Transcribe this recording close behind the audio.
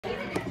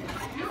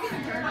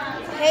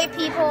Hey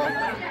people.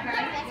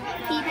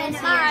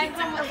 Hi.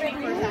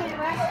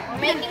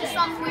 We're making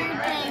some weird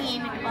thing,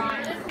 Amy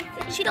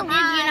Bonnie. She don't give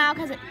you now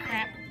because it's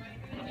crap.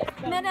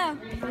 Meadow.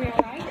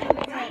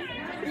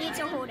 Need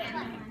to hold it.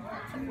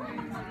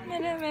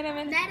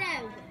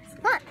 Meadow.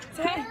 What?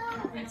 Say hi.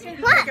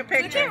 What?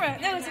 It's a camera.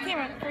 No, it's a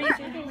camera for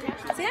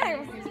YouTube. Say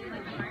hi.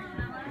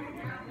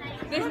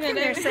 There's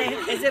Meadow.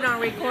 Is it on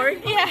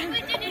record? Yeah.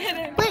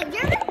 Wait,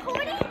 you're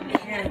recording?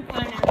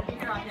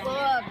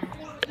 Look.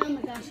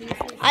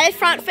 I have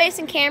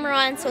front-facing camera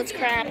on, so it's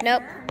crap.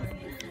 Nope.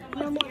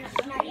 No more.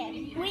 Not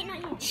yet. Wait,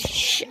 not yet.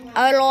 Shh.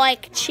 I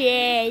like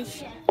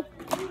cheese.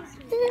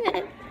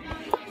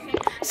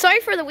 Sorry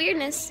for the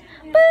weirdness.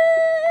 Do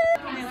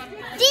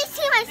you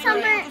see my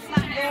sunburn?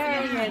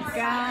 There you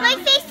go. My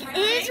face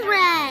is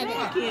red.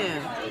 Thank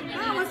you.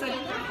 That was a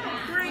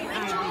great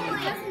idea.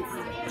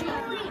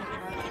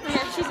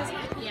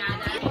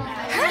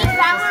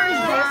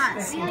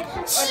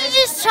 She's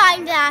just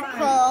trying to act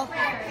cool.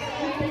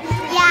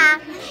 Yeah,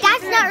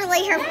 that's not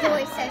really her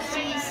voice, so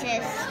she's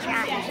just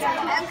trying.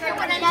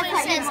 That's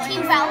what says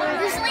Team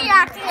Valor. Usually you're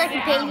acting like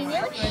a baby. Well,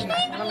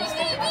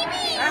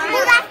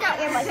 that's not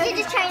your voice. You're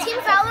just trying to. Team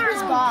Valor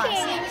is boss.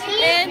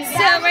 And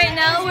so right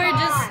now we're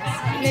just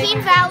Team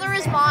Valor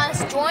is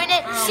boss. Join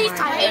it. I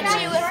hate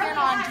you if you're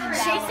not on Team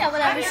Valor. She said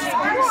whatever she's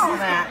All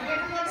that.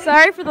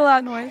 sorry for the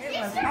loud noise.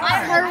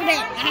 I heard it.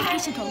 I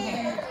should go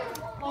home.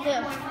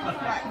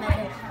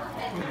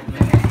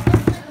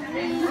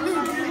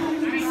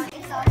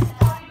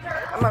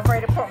 I'm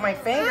afraid to put my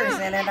fingers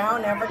in it. I'll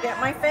never get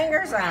my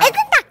fingers out. Isn't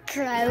that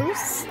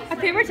gross? A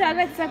paper towel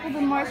got stuck with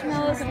the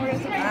marshmallows and we're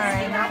going to All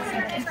right, now if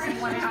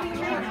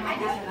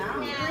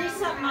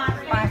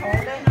I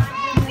hold it.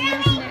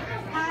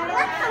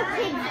 Look how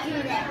kids do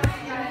that.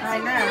 I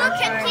know. Look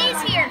at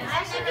Key's here.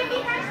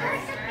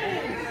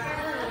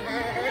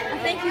 I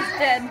think he's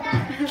dead.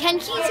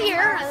 Kenki's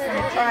here.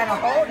 I'm trying to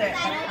hold it.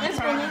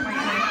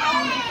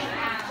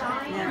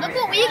 Look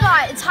what we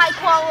got. It's high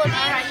quality.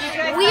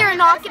 We are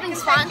not getting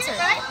sponsored.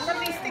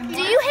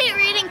 Do you hate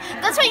reading?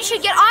 That's why you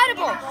should get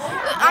Audible.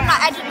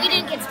 We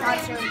didn't get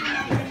sponsored.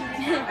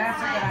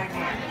 That's a good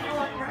idea.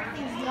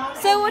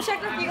 So we'll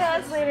check with you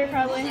guys later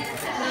probably.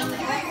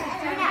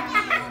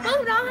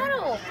 Oh, not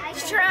Audible.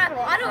 Just try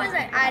Audible. Audible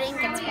isn't. I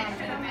didn't get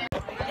sponsored.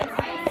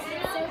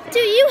 Do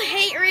you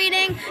hate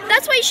reading?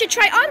 That's why you should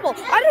try Audible.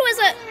 Audible is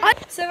a...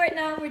 So right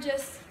now we're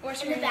just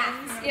washing our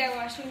hands. Yeah,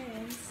 washing our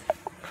hands.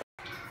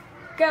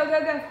 Go, go,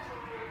 go.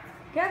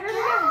 Go, go, go.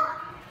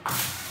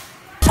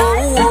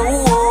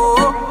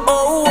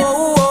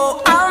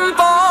 I'm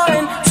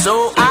boring, so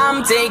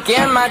I'm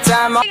taking my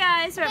time. Hey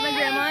guys, we're at my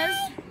grandma's.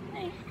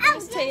 Hey, Oh,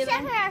 it's just Taylor. show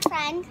her our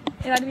friend.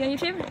 You allowed to be on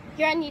YouTube?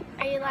 You're on.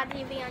 Are you allowed to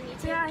be on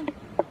YouTube? Yeah.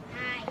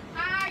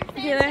 Hi.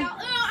 Taylor.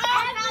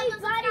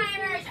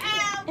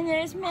 And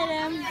there's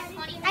Madam.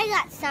 I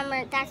got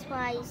summer, that's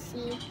why you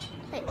see.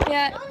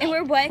 Yeah, and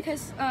we're wet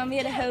because we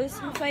had a hose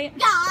fight.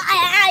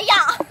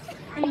 Yeah.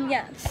 And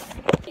yeah.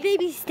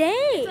 Baby, stay.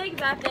 It's like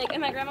that big, and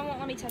my grandma won't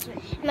let me touch it.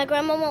 My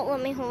grandma won't let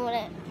me hold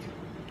it.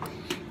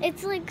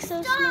 It's like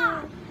so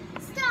small.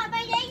 Stop!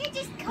 I know you're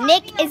just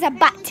Nick is a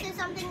butt.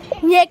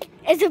 Nick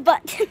is a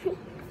butt.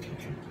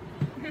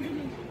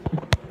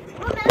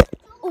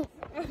 Ooh.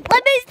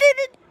 Let me see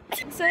it.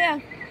 So yeah.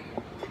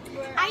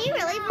 Are you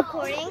really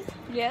recording?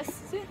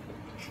 Yes.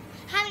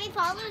 How many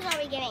followers are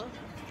we getting?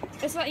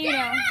 It's not you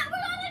now. We're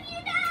letting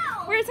you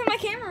know. Where's my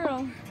camera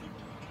roll?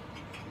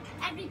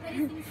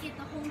 Everybody's gonna see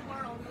the whole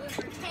world.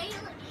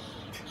 Taylor,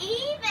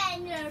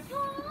 even your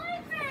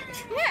boyfriend.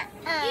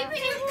 Even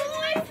your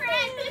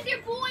boyfriend. Who's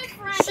your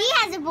boyfriend? She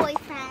has a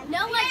boyfriend. No,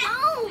 I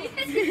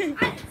don't.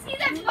 I see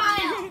that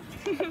file.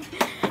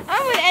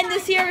 I'm gonna end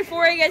this here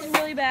before it gets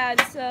really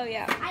bad. So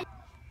yeah.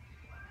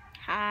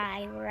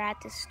 Hi, we're at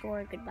the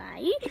store.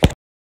 Goodbye.